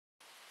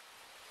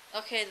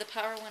Okay, the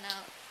power went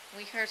out.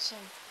 We heard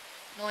some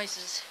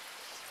noises.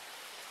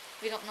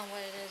 We don't know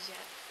what it is yet.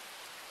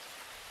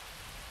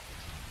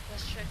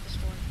 Let's check the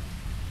store.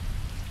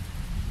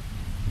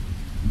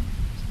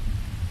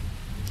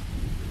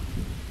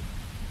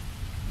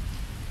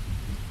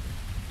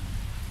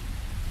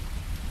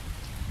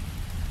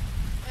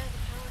 Yeah, the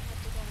power had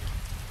to go out.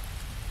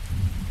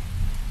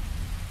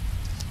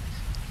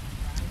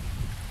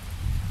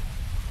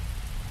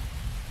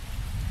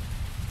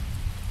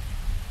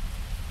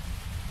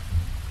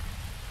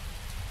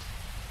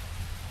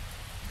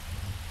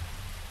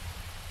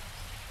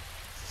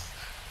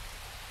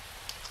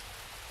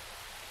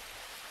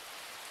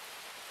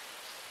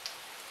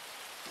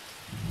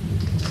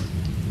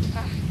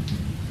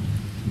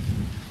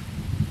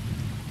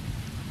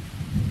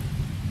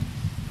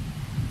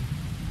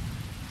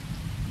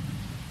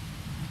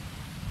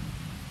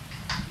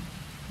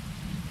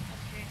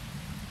 Okay.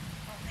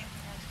 I don't think the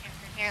noise came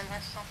from here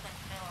unless something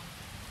fell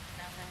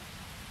down there.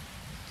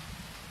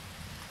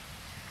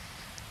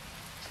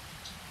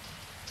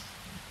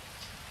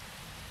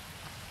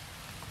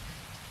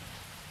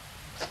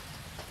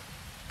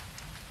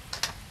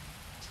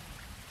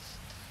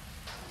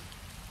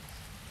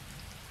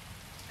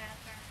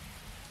 Bathroom.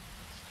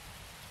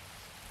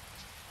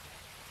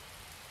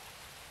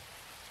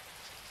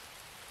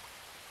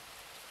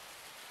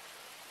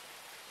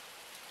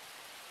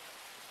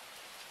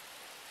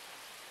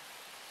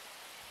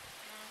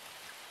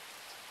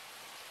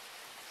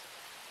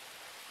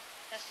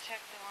 Let's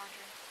check the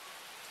laundry.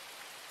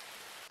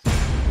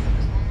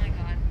 Oh my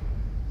god.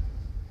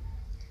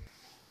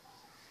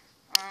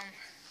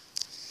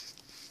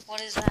 What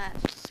is that?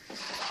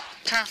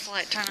 Turn off the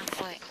light, turn off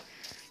the light.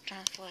 Turn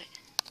off the light.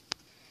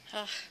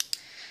 Ugh.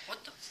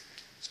 What the?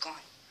 It's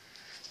gone.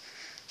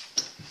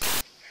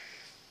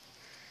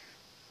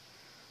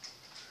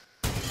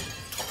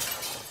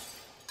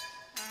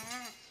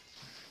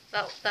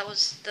 That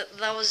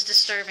was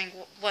disturbing.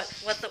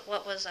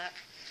 What was that?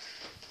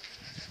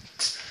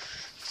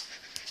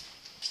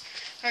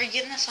 Are you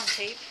getting this on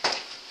tape?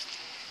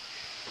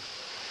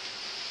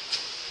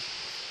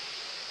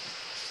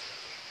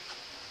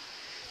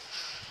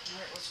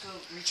 Alright, let's go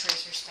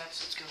retrace our steps.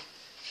 Let's go.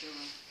 Feel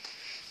them.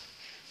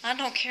 I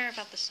don't care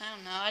about the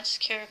sound now. I just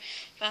care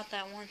about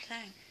that one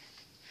thing.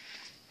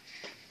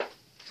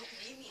 Don't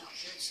leave me out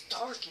here. It's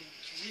dark and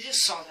you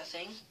just saw that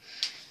thing.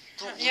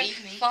 Don't Yeah,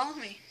 leave me. follow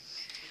me.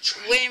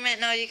 Wait a minute.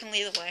 No, you can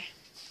lead the way.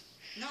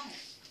 No.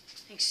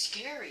 It's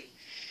scary.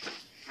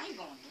 I ain't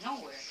going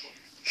nowhere.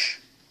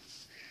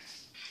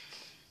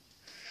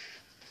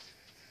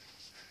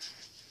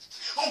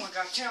 Oh my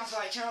god, turn off the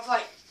light, turn off the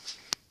light.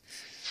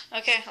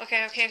 Okay.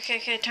 Turn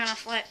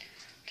off the light.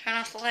 Turn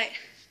off the light.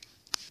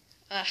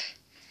 Ugh.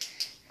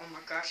 Oh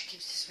my gosh, it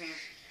keeps disappearing.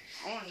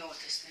 I want to know what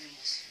this thing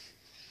is.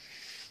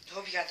 I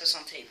hope you got this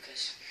on tape,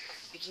 because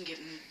we can get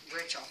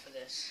rich off of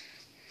this.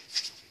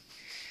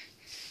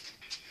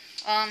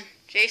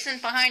 Jason,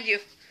 behind you.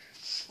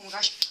 Oh my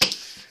gosh.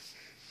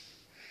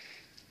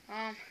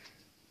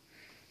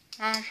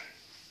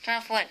 Turn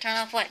off the light, turn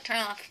off the light, turn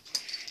off.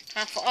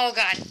 Turn off the, oh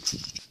god.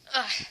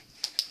 Ugh.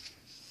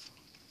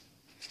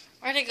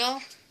 Where'd it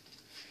go?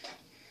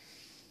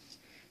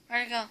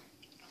 Where'd it go?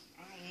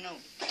 I don't know.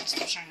 It's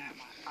still shining at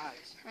my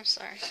eyes. I'm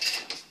sorry.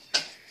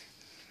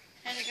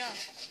 Where'd it go?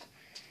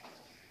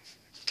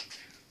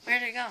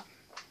 Where'd it go?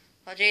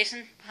 Well,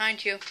 Jason,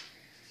 behind you.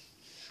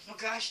 Oh my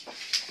gosh. Turn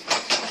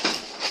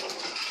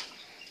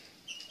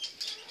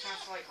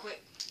off the light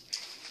quick.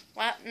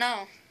 What?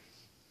 No.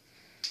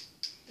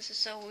 This is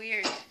so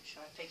weird. Should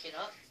I pick it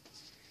up?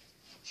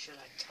 Should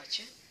I touch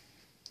it?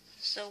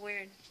 So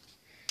weird.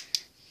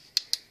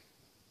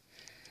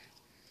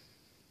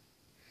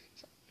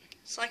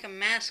 It's like a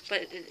mask,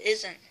 but it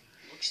isn't.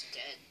 It looks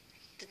dead.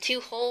 The two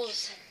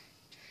holes.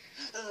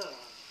 Ugh.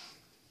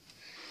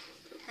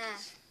 Huh.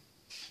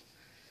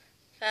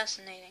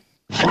 Fascinating.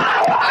 Oh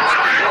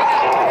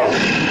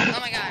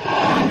my god.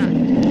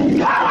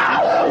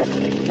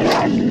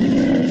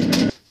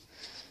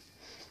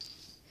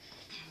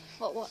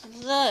 What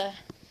the?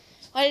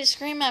 Why did you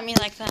scream at me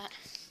like that?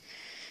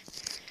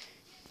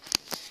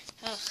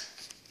 Ugh.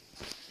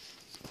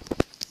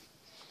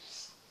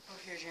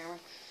 Over here, Jeremy.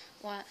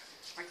 What?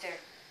 Right there.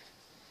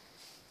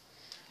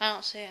 I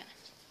don't see it.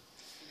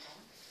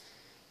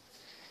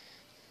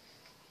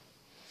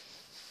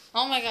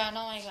 Oh my god,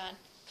 oh my god.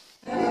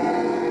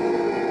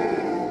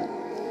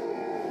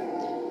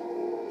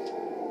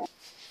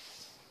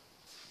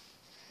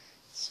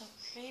 It's so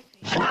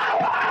creepy.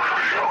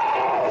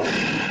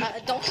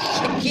 Don't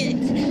kick it.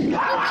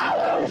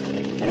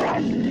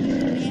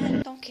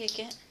 Man, don't kick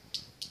it.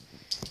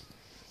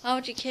 Why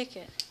would you kick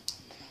it?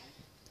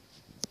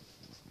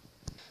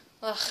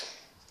 Ugh.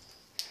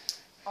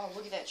 Oh,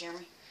 look at that,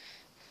 Jeremy.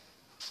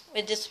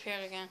 It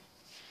disappeared again.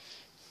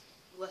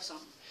 You left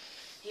something.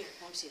 Here,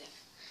 let me see that.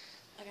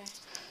 Okay.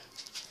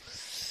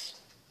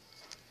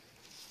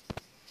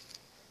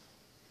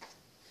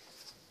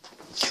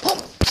 Oh!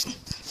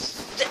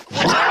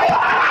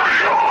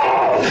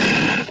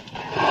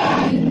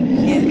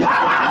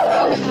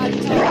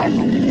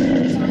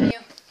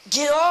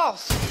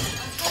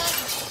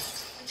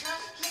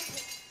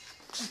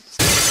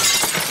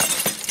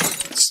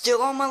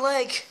 Still on my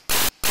leg.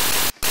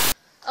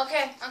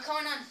 Okay, I'm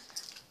coming on.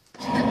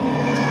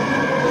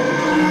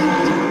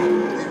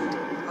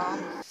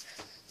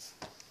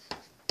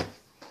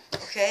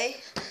 Okay.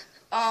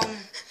 I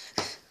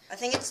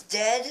think it's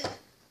dead.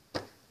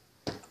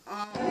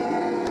 Now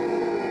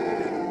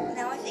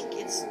I think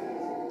it's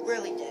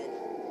really dead.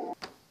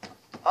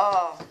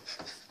 I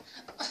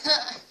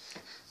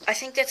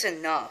think that's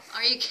enough.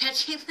 Are you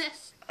catching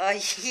this?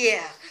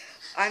 Yeah.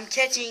 I'm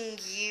catching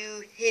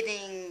you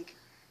hitting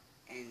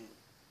an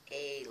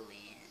alien.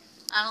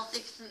 I don't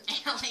think it's an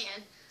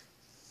alien.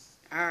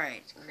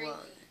 Alright, Creepy.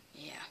 well,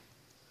 yeah.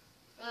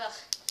 Ugh.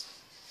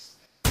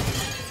 No,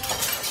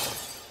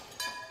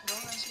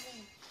 that's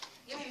me.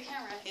 Give me the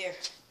camera. Here.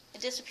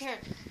 It disappeared.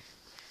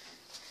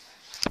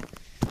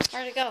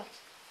 Where'd it go? Well,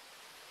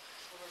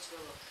 let's go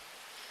look.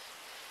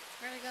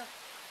 Where'd it go?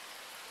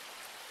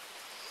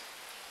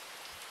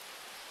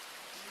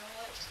 You know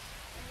what?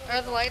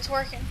 Are the lights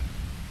working?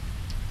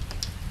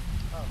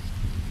 Oh,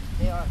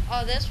 they are.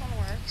 Oh, this one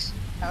works.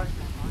 Power's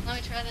back on. Let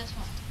me try this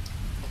one.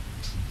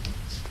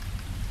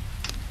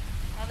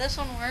 Oh, this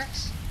one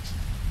works.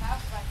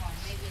 Power's back on.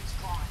 Maybe it's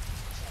gone.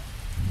 Check.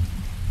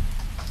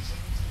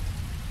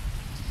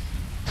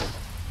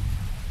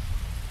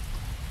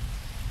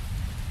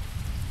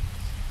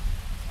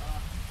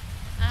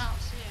 I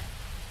don't see it.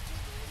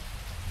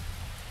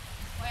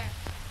 Where?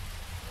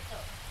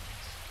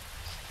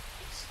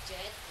 It's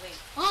dead. Wait.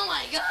 Oh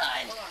my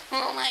god! Hold on.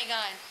 Oh my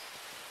god.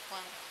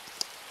 One.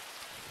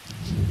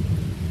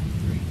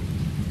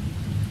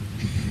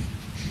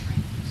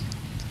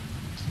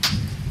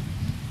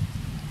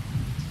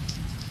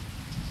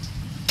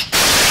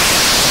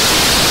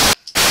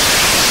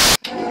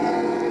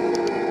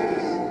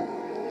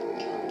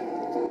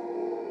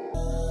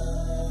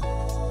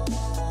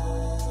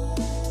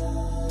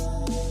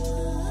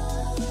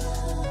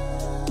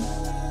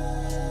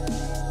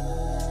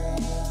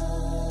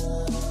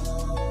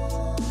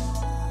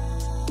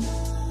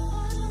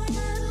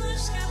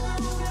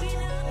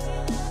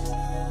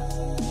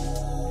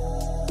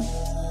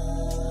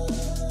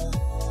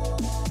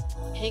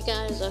 Hey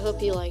guys, I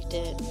hope you liked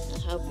it. I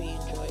hope you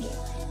enjoyed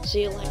it.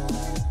 See you later.